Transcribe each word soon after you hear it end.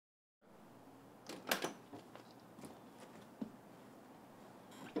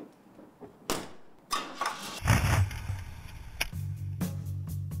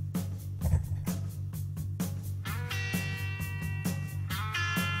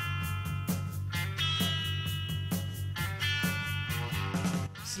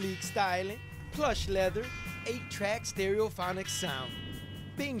sleek styling, plush leather, 8-track stereophonic sound.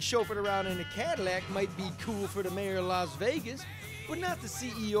 Being chauffeured around in a Cadillac might be cool for the mayor of Las Vegas, but not the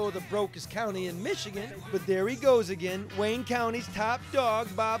CEO of the brokest county in Michigan. But there he goes again, Wayne County's top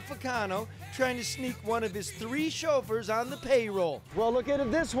dog, Bob Ficano, trying to sneak one of his 3 chauffeurs on the payroll. Well, look at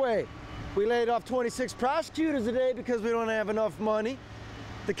it this way. We laid off 26 prosecutors today because we don't have enough money.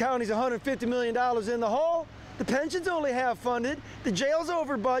 The county's $150 million in the hole. The pension's only half funded. The jail's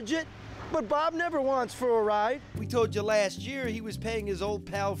over budget. But Bob never wants for a ride. We told you last year he was paying his old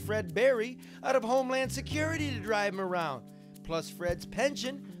pal Fred Berry out of Homeland Security to drive him around. Plus Fred's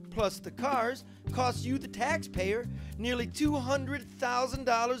pension, plus the cars, costs you, the taxpayer, nearly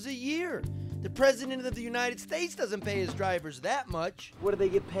 $200,000 a year. The President of the United States doesn't pay his drivers that much. What do they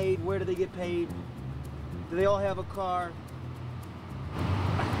get paid? Where do they get paid? Do they all have a car?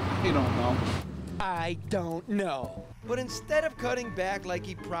 You don't know. I don't know. But instead of cutting back like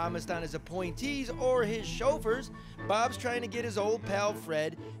he promised on his appointees or his chauffeurs, Bob's trying to get his old pal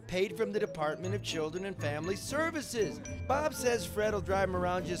Fred paid from the Department of Children and Family Services. Bob says Fred will drive him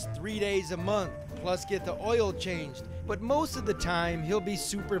around just 3 days a month, plus get the oil changed. But most of the time, he'll be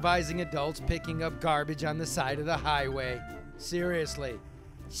supervising adults picking up garbage on the side of the highway. Seriously.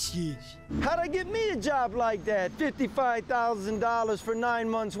 Sheesh. How'd I get me a job like that? $55,000 for 9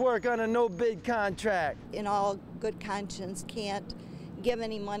 months' work on a no-bid contract. In all good conscience, can't give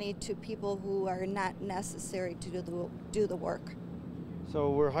any money to people who are not necessary to do the work. So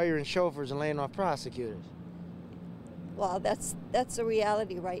we're hiring chauffeurs and laying off prosecutors. Well, that's the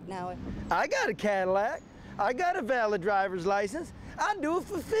reality right now. I got a Cadillac. I got a valid driver's license. I'd do it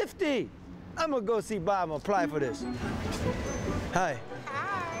for $50. I'm gonna go see Bob and apply for this. Hi.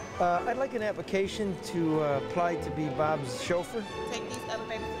 Hi. I'd like an application to apply to be Bob's chauffeur. Take these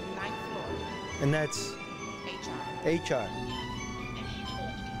elevators to the 9th floor. And that's HR.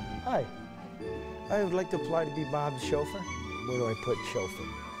 Hi. I would like to apply to be Bob's chauffeur. Where do I put chauffeur?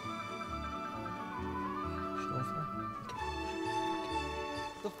 Chauffeur?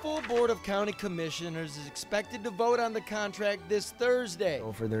 The full Board of County Commissioners is expected to vote on the contract this Thursday.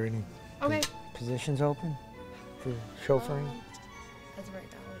 Chauffeur, are there any positions open for chauffeuring? As of right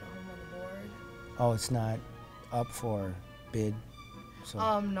now, we don't have them on the board. Oh, it's not up for bid?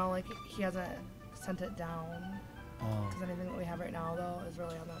 So. No, like he hasn't sent it down. Oh. Because anything that we have right now, though, is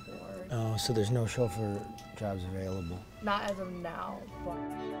really on that board. Oh, so there's no chauffeur jobs available? Not as of now, but.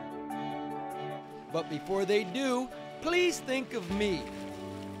 But before they do, please think of me.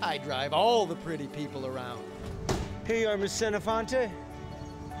 I drive all the pretty people around. Here you are, Miss Senefante.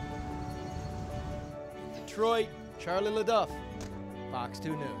 Detroit, Charlie LeDuff, Fox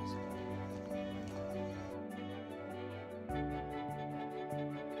 2 News.